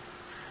emotions.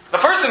 The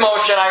first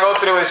emotion I go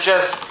through is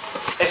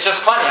it's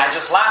just funny. I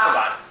just laugh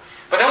about it.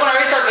 But then when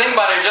I really start to think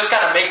about it, it just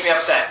kind of makes me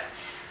upset.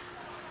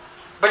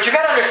 But you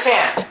got to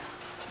understand,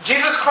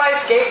 Jesus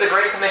Christ gave the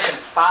Great Commission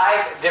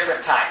 5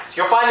 different times.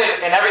 You'll find it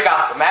in every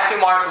Gospel: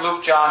 Matthew, Mark,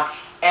 Luke, John.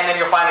 And then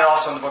you'll find it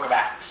also in the book of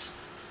Acts.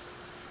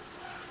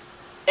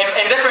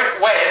 In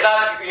different ways,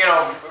 not,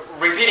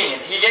 repeating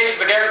it. He gave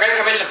the Great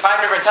Commission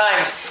 5 different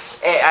times,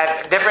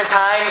 at different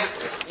times,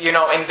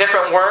 in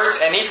different words.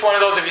 And each one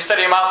of those, if you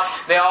study them out,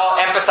 they all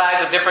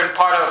emphasize a different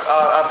part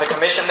of the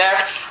commission there.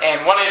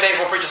 And one of these days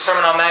we'll preach a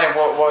sermon on that and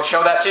we'll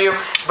show that to you.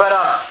 But,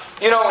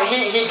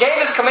 he gave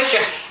this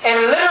commission,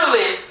 and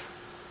literally,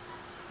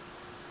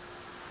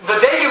 the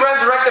day He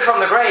resurrected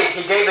from the grave,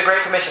 He gave the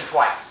Great Commission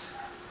twice.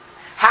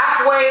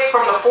 Halfway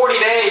from the 40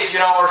 days,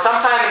 or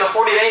sometime in the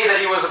 40 days that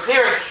He was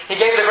appearing, He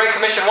gave the Great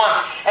Commission once.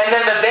 And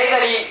then the day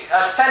that He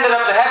ascended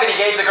up to heaven, He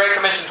gave the Great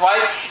Commission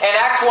twice. And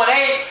Acts 1:8,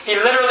 He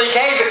literally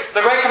gave the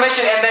Great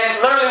Commission, and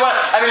then literally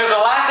it was the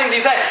last things He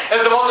said. It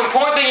was the most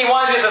important thing He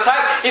wanted His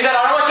disciples. He said,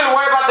 I don't want you to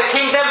worry about the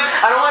kingdom.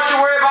 I don't want you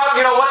to worry about,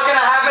 what's going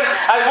to happen.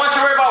 I just want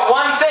you to worry about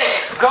one thing.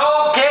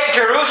 Go get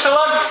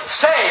Jerusalem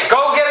saved.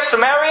 Go get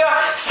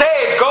Samaria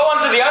saved. Go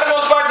unto the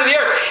uttermost parts of the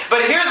earth.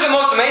 But here's the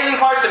most amazing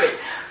part to me.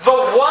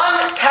 The one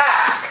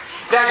task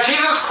that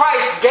Jesus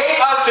Christ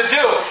gave us to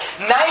do,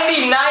 99%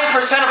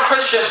 of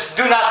Christians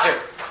do not do.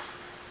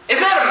 Isn't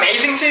that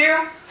amazing to you?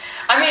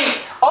 I mean,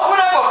 open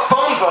up a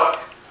phone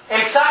book in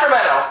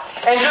Sacramento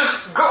and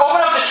just open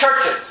up the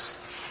churches.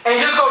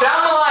 And just go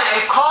down the line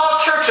and call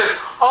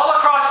churches all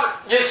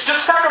across, it's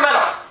just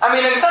Sacramento. I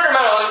mean, in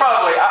Sacramento, there's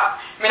probably, I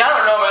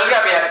don't know, but there's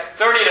got to be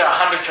 30 to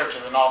 100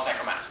 churches in all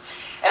Sacramento.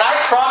 And I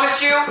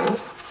promise you,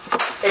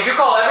 if you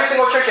call every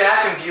single church and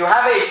ask them, do you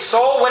have a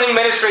soul-winning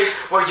ministry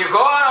where you go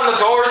out on the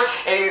doors,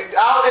 and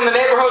out in the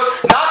neighborhoods,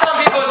 knock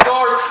on people's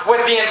doors with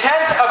the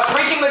intent of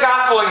preaching the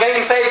gospel and getting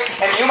them saved,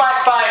 and you might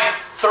find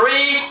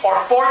 3 or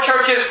 4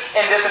 churches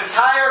in this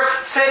entire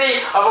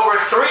city of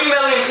over 3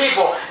 million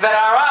people that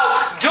are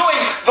out doing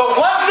the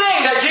one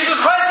thing that Jesus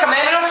Christ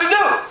commanded us to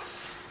do.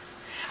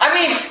 I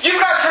mean,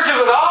 you've got churches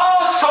with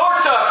all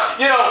sorts of,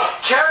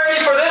 charity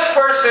for this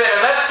person,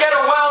 and let's get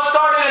a well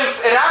started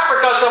in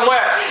Africa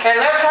somewhere, and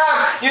let's have,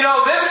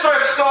 this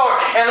thrift store,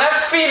 and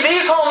let's feed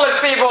these homeless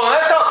people, and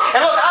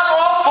look, I'm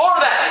all for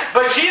that.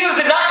 But Jesus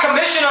did not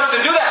commission us to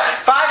do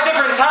that 5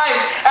 different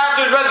times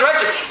after His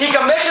resurrection. He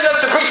commissioned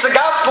us to preach the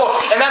gospel,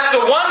 and that's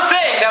the one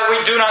thing that we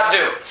do not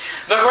do.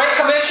 The Great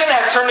Commission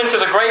has turned into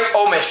the Great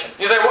Omission.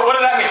 You say, what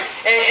does that mean?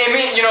 It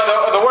means,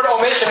 the word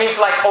omission means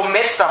to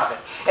omit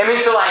something. It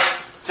means to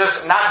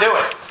just not do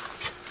it.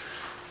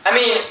 I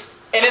mean,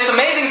 and it's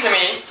amazing to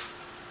me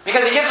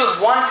because He gives us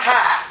one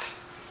task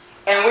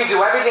and we do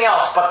everything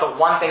else but the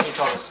one thing He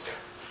told us to do.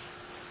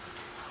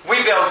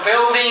 We build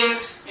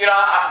buildings, you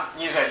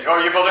say,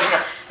 you build,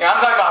 I'm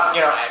talking about,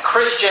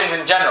 Christians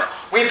in general.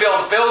 We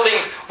build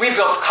buildings, we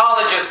build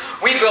colleges,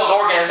 we build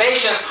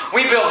organizations,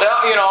 we build,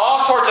 all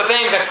sorts of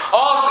things and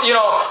all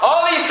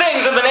these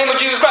things in the name of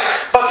Jesus Christ.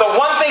 But the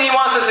one thing He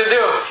wants us to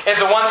do is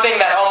the one thing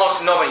that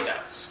almost nobody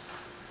does.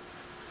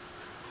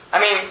 I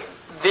mean,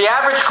 the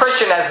average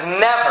Christian has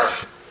never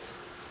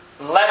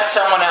led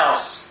someone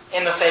else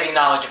in the saving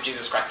knowledge of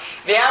Jesus Christ.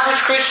 The average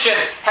Christian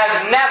has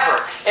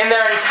never, in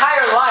their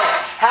entire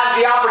life, had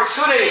the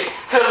opportunity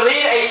to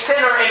lead a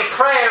sinner in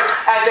prayer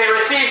as they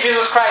receive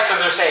Jesus Christ as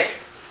their Savior.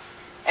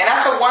 And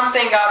that's the one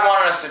thing God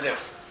wanted us to do.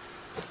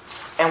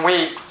 And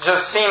we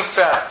just seem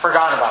to have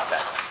forgotten about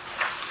that.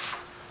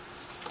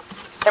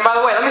 And by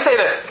the way, let me say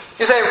this.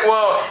 You say,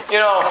 well,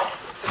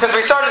 since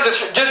we started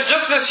this,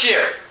 just this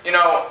year,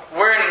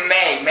 we're in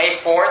May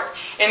 4th.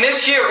 In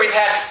this year, we've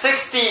had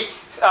 66,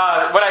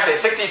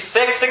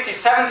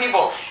 67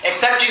 people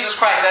accept Jesus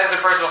Christ as their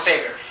personal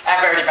Savior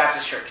at Verity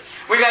Baptist Church.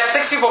 We've had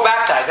 6 people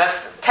baptized.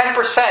 That's 10%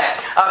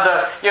 of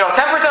the, 10%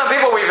 of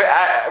people we've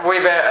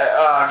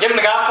given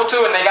the gospel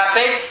to and they got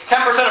saved.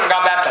 10% of them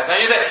got baptized. Now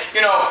you say,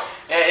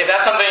 is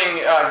that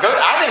something good?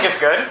 I think it's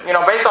good.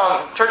 Based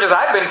on churches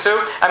I've been to,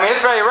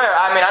 it's very rare.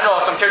 I know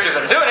some churches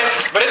that are doing it,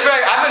 but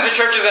I've been to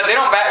churches that they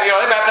don't, they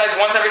baptize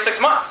once every 6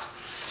 months,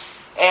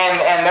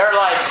 and they're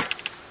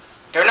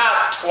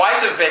not twice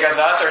as big as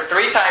us or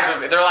 3 times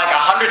as big. They're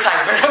 100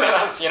 times bigger than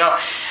us.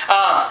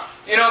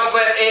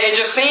 But it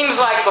just seems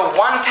like the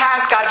one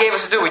task God gave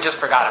us to do, we just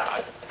forgot about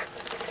it.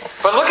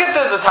 But look at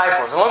the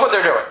disciples, and look what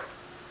they're doing.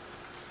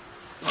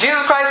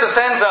 Jesus Christ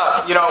ascends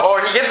up,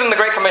 or He gives them the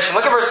Great Commission.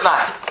 Look at verse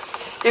 9.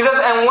 He says,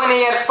 and when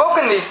He had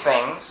spoken these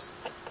things,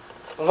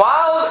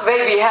 while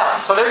they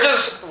beheld, so they're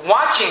just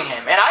watching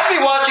Him. And I'd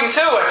be watching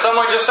too if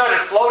someone just started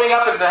floating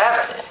up into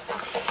heaven.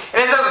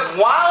 And it says,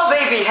 while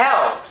they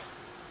beheld,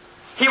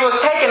 He was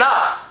taken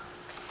up,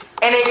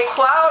 and a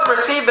cloud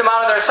received Him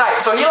out of their sight.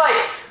 So He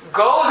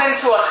goes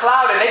into a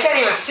cloud, and they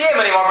can't even see Him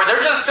anymore, but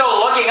they're just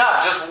still looking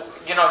up,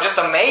 just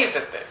amazed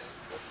at this.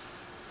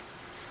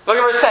 Look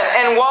at verse 10.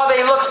 And while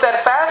they looked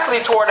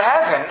steadfastly toward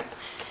heaven,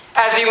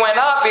 as He went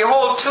up,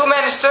 behold, two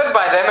men stood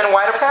by them in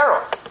white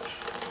apparel.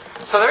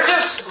 So they're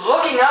just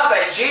looking up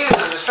at Jesus,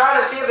 just trying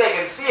to see if they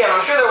can see Him.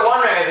 I'm sure they're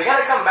wondering, is He going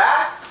to come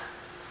back?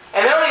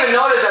 And they don't even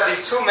notice that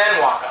these two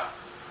men walk up.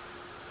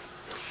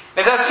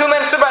 It says, two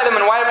men stood by them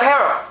in white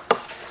apparel,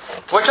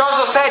 which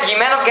also said, Ye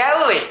men of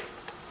Galilee.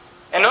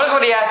 And notice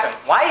what He asked them.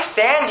 Why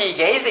stand ye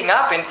gazing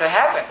up into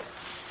heaven?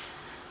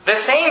 The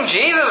same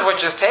Jesus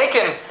which is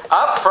taken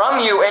up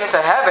from you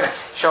into heaven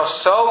shall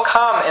so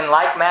come in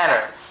like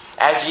manner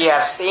as ye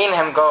have seen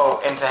Him go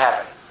into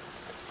heaven.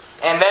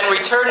 And then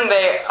returned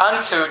they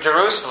unto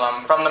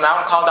Jerusalem from the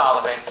mount called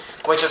Olivet,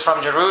 which is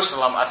from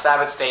Jerusalem a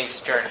Sabbath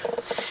day's journey.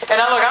 And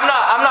now look, I'm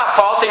not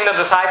faulting the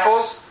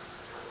disciples.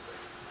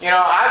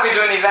 I'd be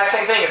doing the exact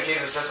same thing if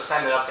Jesus just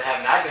ascended up to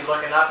heaven. I'd be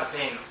looking up and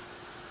seeing,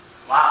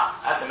 wow,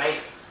 that's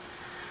amazing.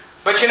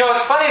 But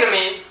it's funny to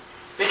me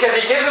because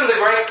He gives them the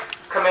Great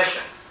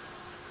Commission.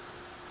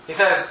 He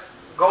says,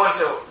 go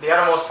into the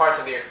uttermost parts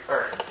of the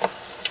earth.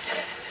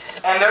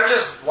 And they're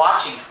just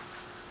watching Him.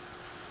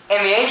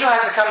 And the angel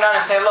has to come down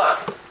and say,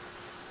 look.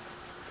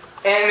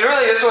 And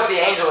really this is what the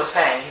angel is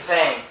saying. He's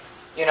saying,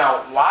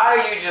 why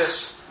are you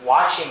just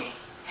watching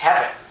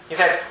heaven? He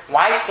said,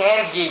 why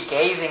stand ye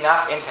gazing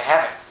up into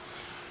heaven?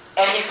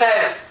 And He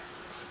says,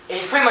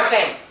 He's pretty much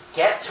saying,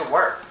 get to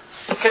work.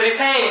 Because He's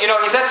saying,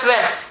 He says to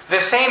them, the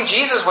same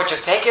Jesus which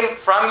is taken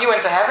from you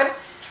into heaven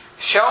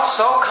shall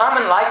so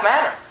come in like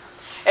manner.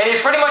 And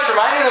He's pretty much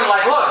reminding them,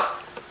 look,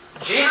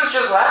 Jesus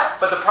just left,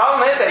 but the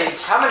problem is that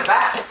He's coming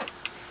back.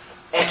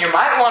 And you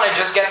might want to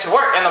just get to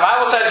work. And the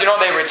Bible says,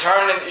 they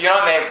returned,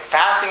 they're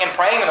fasting and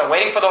praying, and they're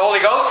waiting for the Holy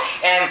Ghost.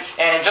 And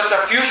in just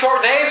a few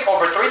short days,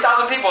 over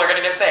 3,000 people are going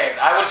to get saved.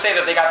 I would say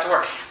that they got to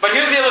work. But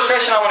here's the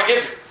illustration I want to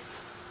give you.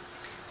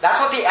 That's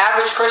what the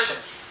average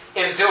Christian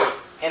is doing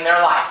in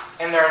their life,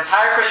 in their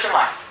entire Christian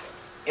life.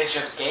 Is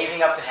just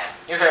gazing up to heaven.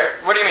 You say,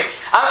 what do you mean?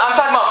 I'm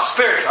talking about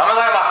spiritual. I'm not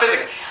talking about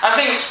physical. I'm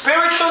saying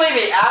spiritually,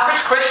 the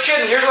average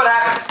Christian, here's what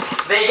happens.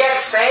 They get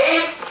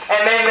saved,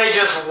 and then they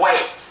just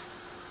wait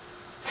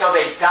till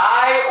they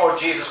die or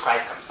Jesus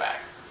Christ comes back.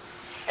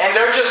 And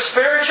they're just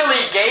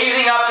spiritually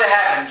gazing up to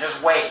heaven,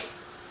 just waiting.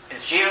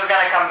 Is Jesus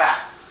going to come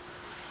back?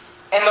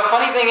 And the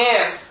funny thing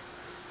is,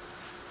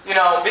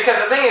 because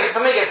the thing is, if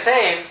somebody gets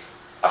saved,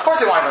 of course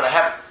they want to go to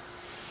heaven.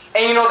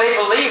 And they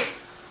believe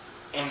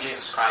in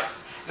Jesus Christ.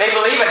 They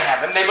believe in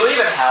heaven. They believe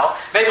in hell.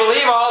 They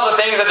believe all the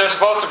things that they're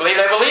supposed to believe.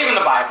 They believe in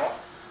the Bible.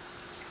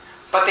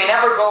 But they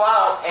never go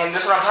out, and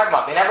this is what I'm talking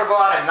about, they never go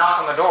out and knock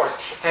on the doors.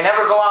 They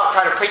never go out and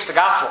try to preach the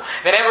gospel.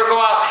 They never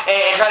go out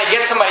and try to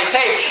get somebody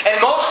saved.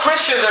 And most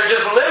Christians are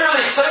just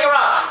literally sitting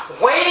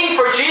around waiting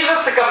for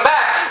Jesus to come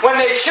back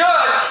when they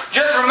should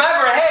just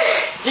remember,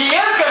 hey, He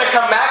is going to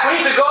come back.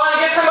 We need to go out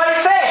and get somebody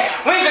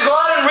saved. We need to go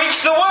out and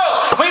reach the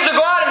world. We need to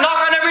go out and knock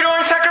on every door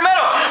in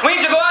Sacramento. We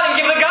need to go out and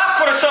give the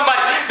gospel to somebody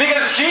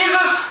because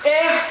Jesus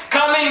is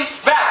coming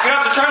back. You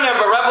don't have to turn there,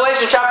 but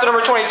Revelation chapter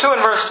number 22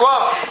 and verse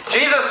 12,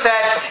 Jesus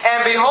said,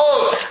 and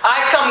behold,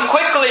 I come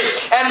quickly,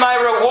 and my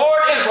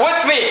reward is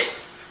with me,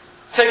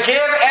 to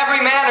give every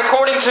man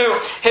according to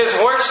his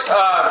works,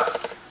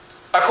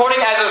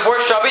 according as his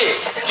works shall be.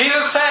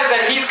 Jesus says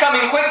that He's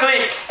coming quickly,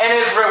 and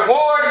His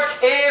reward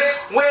is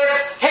with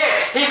Him.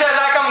 He says,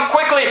 I come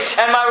quickly,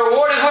 and my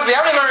reward is with me. I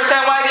don't even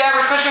understand why the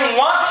average Christian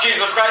wants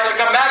Jesus Christ to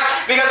come back,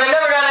 because they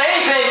never done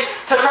anything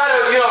to try to,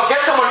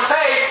 get someone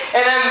saved,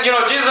 and then,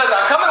 Jesus says,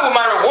 I'm coming with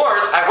my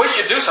rewards. I wish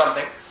you'd do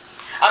something.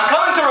 I'm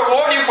coming to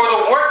reward you for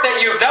the work that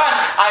you've done.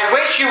 I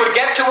wish you would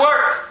get to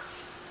work.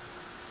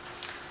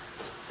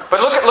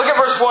 But look at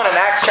verse 1 in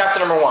Acts chapter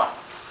number 1.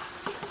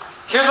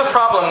 Here's the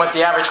problem with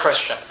the average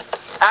Christian.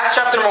 Acts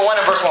chapter number 1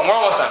 and verse 1. We're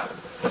almost done.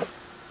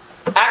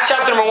 Acts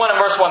chapter number 1 and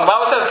verse 1. The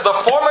Bible says, the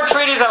former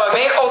treaties have I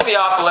made, O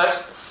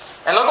Theophilus.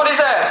 And look what he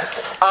says.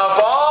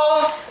 Of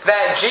all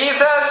that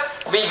Jesus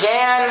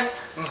began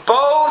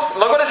both,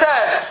 look what it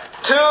says,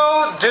 to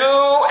do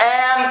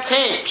and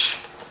teach.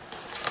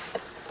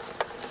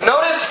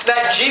 Notice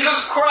that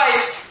Jesus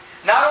Christ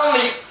not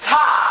only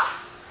taught,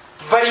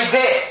 but He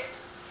did.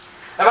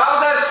 The Bible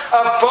says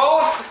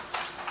both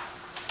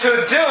to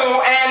do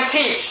and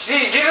teach.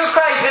 See, Jesus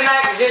Christ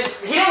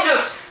He didn't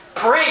just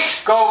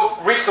preach, go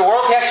reach the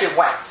world. He actually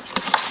went.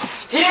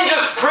 He didn't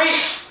just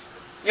preach,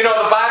 the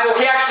Bible.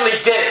 He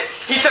actually did it.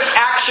 He took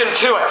action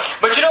to it.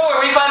 But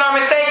where we find our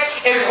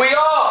mistake is we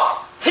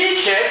all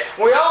teach it.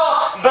 We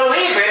all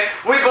believe it.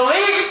 We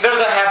believe there's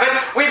a heaven.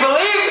 We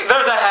believe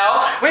there's a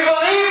hell. We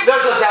believe there's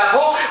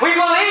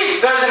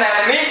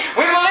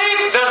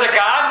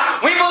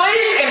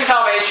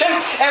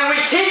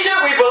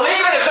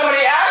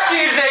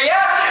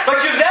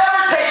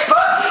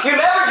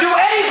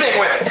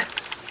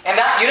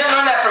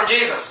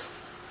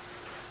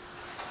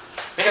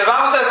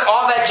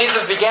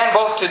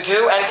to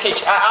do and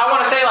teach. I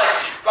want to say like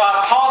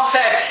Paul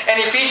said in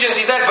Ephesians,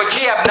 he said, "But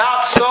ye have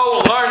not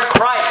so learned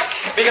Christ."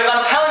 Because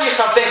I'm telling you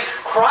something,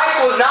 Christ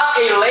was not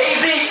a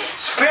lazy,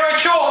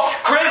 spiritual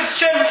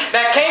Christian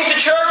that came to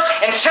church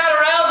and sat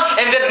around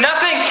and did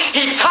nothing.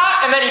 He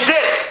taught and then he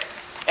did it.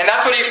 And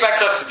that's what he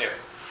expects us to do.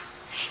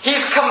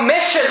 He's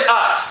commissioned us